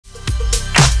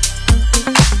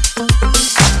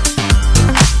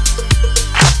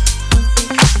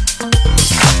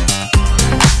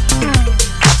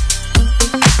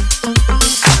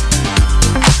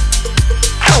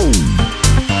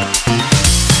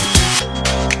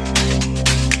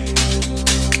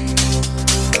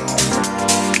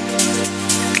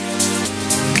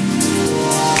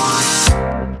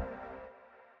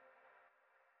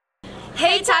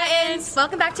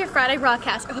welcome back to your Friday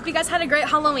broadcast. I hope you guys had a great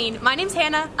Halloween. My name's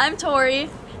Hannah. I'm Tori.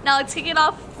 Now let's kick it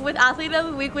off with Athlete of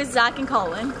the Week with Zach and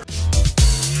Colin.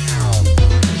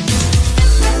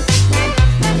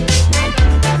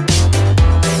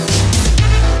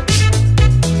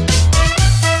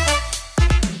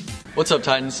 What's up,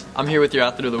 Titans? I'm here with your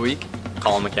Athlete of the Week,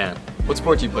 Colin McCann. What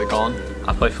sport do you play, Colin?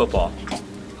 I play football.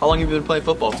 How long have you been playing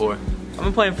football for? I've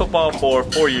been playing football for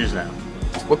 4 years now.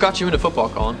 What got you into football,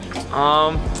 Colin?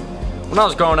 When I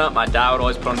was growing up, my dad would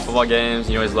always put on football games.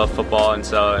 He always loved football, and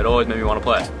so it always made me want to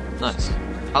play. Nice.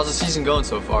 How's the season going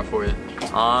so far for you?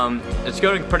 It's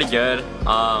going pretty good.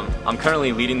 I'm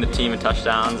currently leading the team in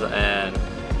touchdowns, and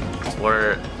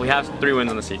we have 3 wins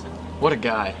in the season. What a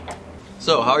guy.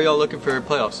 So, how are y'all looking for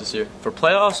playoffs this year? For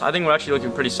playoffs, I think we're actually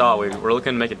looking pretty solid. We're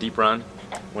looking to make a deep run,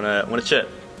 win a chip.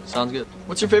 Sounds good.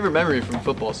 What's your favorite memory from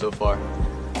football so far?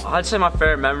 I'd say my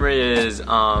favorite memory is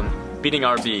beating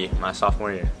RB my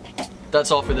sophomore year. That's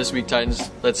all for this week,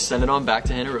 Titans. Let's send it on back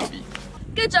to Hannah Roby.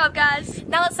 Good job, guys.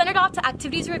 Now let's send it off to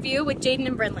activities review with Jaden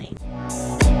and Brinley.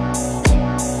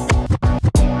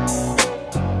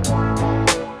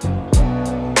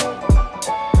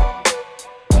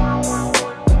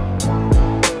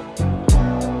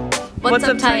 What's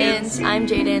up, Titans? I'm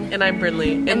Jaden. And I'm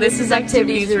Brinley. And this is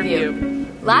Activities Review.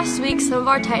 Last week, some of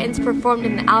our Titans performed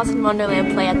in the Alice in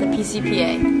Wonderland play at the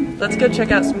PCPA. Let's go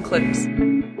check out some clips.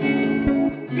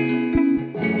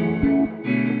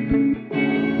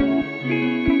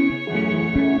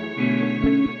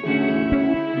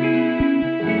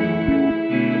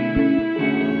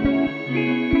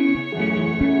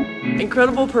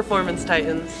 Incredible performance,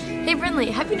 Titans. Hey, Brinley,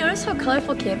 have you noticed how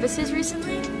colorful campus is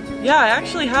recently? Yeah, I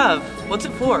actually have. What's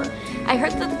it for? I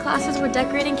heard that the classes were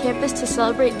decorating campus to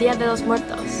celebrate Dia de los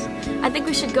Muertos. I think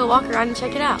we should go walk around and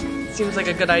check it out. Seems like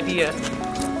a good idea.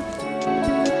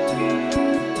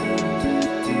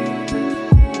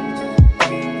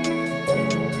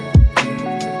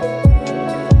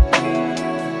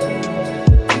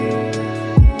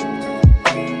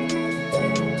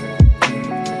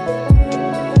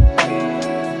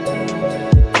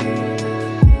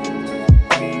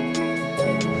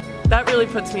 That really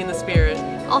puts me in the spirit.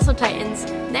 Also, Titans,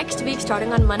 next week,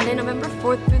 starting on Monday, November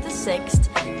 4th through the 6th,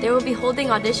 they will be holding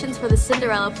auditions for the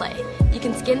Cinderella play. You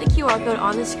can scan the QR code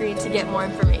on the screen to get more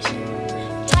information.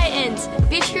 Titans,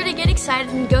 be sure to get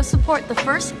excited and go support the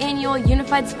first annual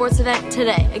Unified Sports event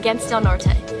today against Del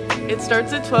Norte. It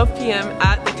starts at 12 p.m.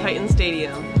 at the Titan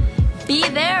Stadium. Be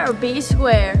there or be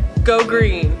square. Go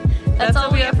green. That's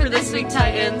all we have for this week,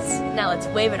 Titans. Now let's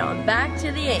wave it on back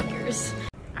to the anchors.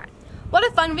 What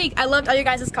a fun week. I loved all your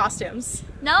guys' costumes.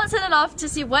 Now let's send it off to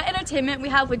see what entertainment we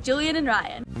have with Julian and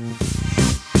Ryan.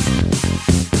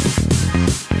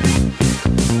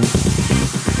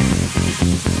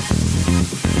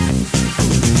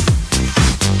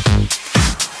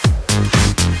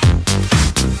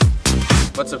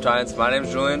 What's up, Titans? My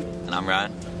name's Julian. And I'm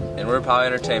Ryan. And we're Poly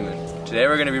Entertainment. Today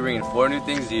we're going to be bringing 4 new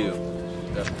things to you.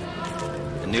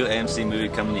 The new AMC movie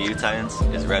coming to you, Titans,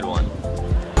 is Red One.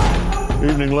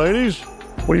 Evening, ladies.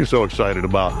 What are you so excited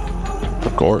about?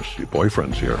 Of course, your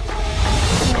boyfriend's here.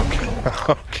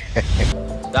 Okay.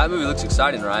 That movie looks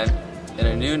exciting, Ryan. And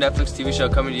a new Netflix TV show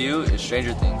coming to you is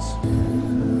Stranger Things.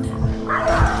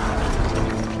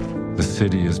 The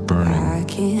city is burning. I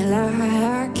can't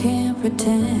lie, I can't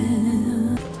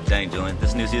pretend. Dang, Julian,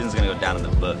 this new season's gonna go down in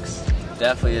the books.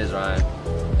 Definitely is, Ryan.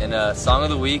 And song of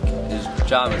the week is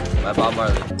Jamming by Bob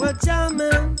Marley. We're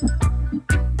jamming.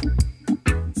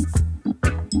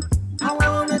 I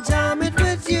wanna jam it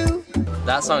with you.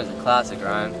 That song is a classic,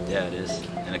 Ryan. Yeah, it is.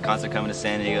 And a concert coming to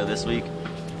San Diego this week,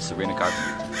 Sabrina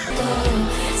Carpenter.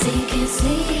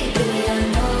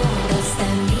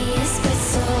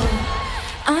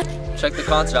 Check the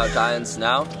concert out, Titans.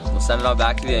 Now, we'll send it all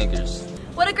back to the anchors.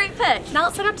 What a great pick. Now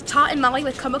let's send it up to Tot and Molly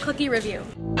with Como Cookie Review.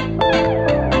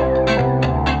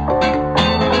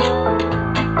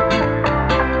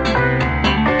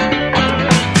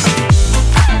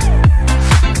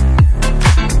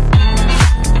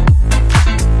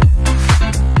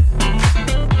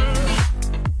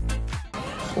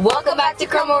 Welcome back to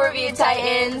Chromo Review,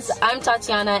 Titans. I'm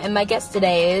Tatiana, and my guest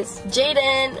today is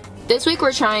Jaden. This week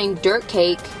we're trying Dirt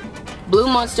Cake, Blue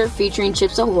Monster featuring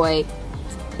Chips Ahoy,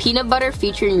 Peanut Butter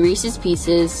featuring Reese's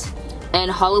Pieces,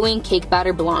 and Halloween Cake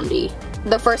Batter Blondie.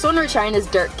 The first one we're trying is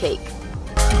Dirt Cake.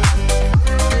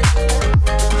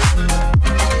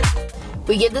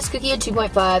 We give this cookie a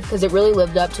 2.5 because it really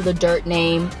lived up to the Dirt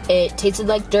name. It tasted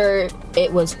like dirt,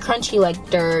 it was crunchy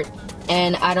like dirt,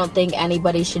 and I don't think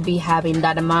anybody should be having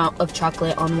that amount of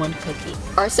chocolate on one cookie.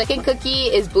 Our second cookie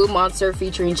is Blue Monster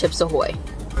featuring Chips Ahoy.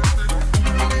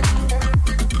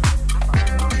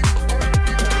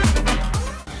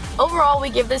 Overall,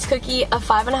 we give this cookie a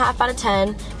 5.5 out of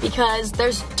 10 because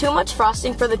there's too much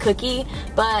frosting for the cookie,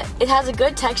 but it has a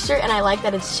good texture and I like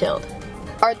that it's chilled.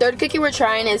 Our third cookie we're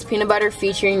trying is peanut butter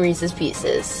featuring Reese's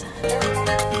Pieces.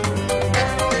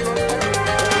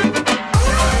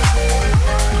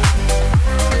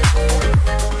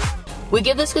 We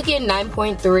give this cookie a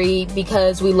 9.3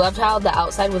 because we loved how the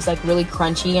outside was like really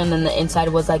crunchy and then the inside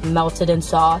was like melted and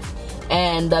soft,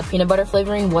 and the peanut butter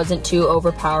flavoring wasn't too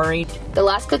overpowering. The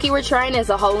last cookie we're trying is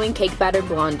a Halloween cake batter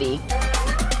blondie.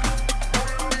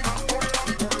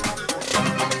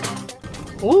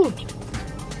 Ooh,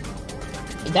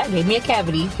 that gave me a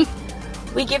cavity.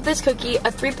 We give this cookie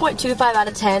a 3.25 out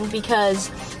of 10 because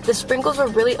the sprinkles were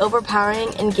really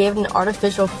overpowering and gave it an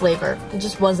artificial flavor. It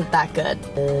just wasn't that good.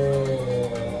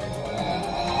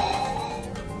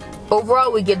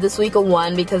 Overall, we give this week a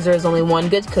 1 because there's only one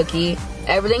good cookie.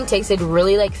 Everything tasted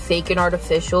really like fake and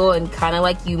artificial and kind of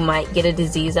like you might get a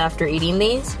disease after eating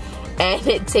these. And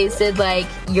it tasted like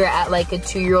you're at like a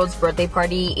 2-year-old's birthday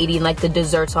party eating like the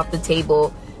desserts off the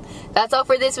table. That's all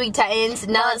for this week, Titans.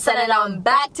 Now let's send it on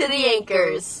back to the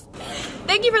anchors.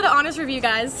 Thank you for the honest review,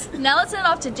 guys. Now let's send it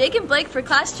off to Jake and Blake for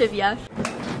class trivia.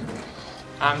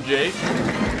 I'm Jake.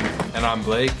 And I'm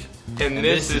Blake. And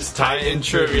this is Titan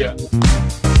Trivia.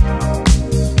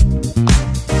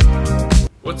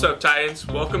 What's up, Titans?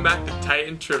 Welcome back to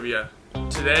Titan Trivia.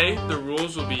 Today, the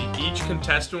rules will be each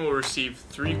contestant will receive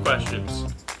 3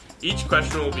 questions. Each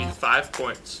question will be 5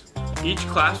 points. Each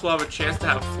class will have a chance to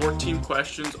have 14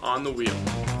 questions on the wheel.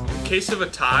 In case of a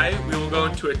tie, we will go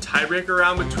into a tiebreaker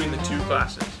round between the 2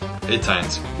 classes. Hey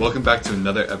Titans, welcome back to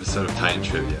another episode of Titan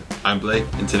Trivia. I'm Blake,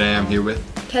 and today I'm here with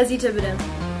Kaechele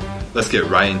Thibodeau. Let's get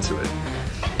right into it.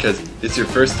 Because it's your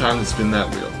first time to spin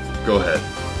that wheel. Go ahead.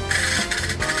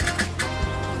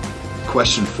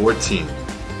 Question 14.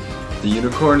 The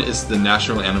unicorn is the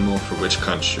national animal for which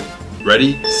country?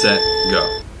 Ready, set,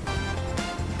 go.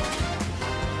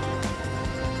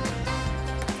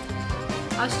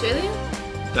 Australia?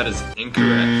 That is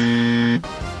incorrect.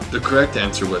 The correct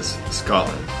answer was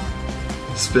Scotland.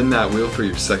 Spin that wheel for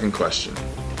your second question.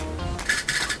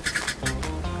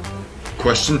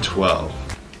 Question 12.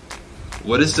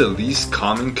 What is the least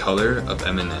common color of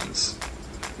M&Ms?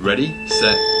 Ready,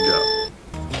 set, go.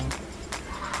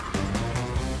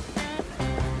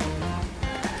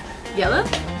 Yellow?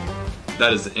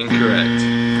 That is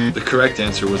incorrect. The correct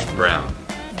answer was brown.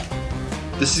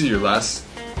 This is your last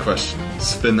question.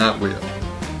 Spin that wheel.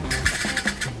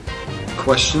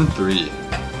 Question 3.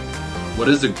 What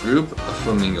is a group of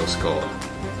flamingos called?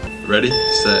 Ready,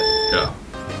 set, go.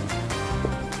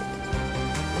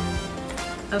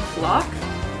 A flock?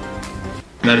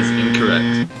 That is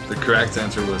incorrect. The correct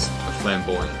answer was a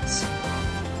flamboyance.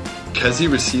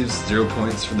 Kaechele receives 0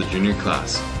 points for the junior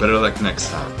class. Better luck next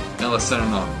time. Now let's send it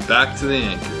on back to the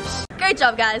anchors. Great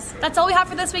job, guys. That's all we have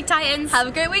for this week, Titans. Have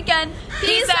a great weekend.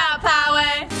 Peace out,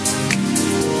 Power!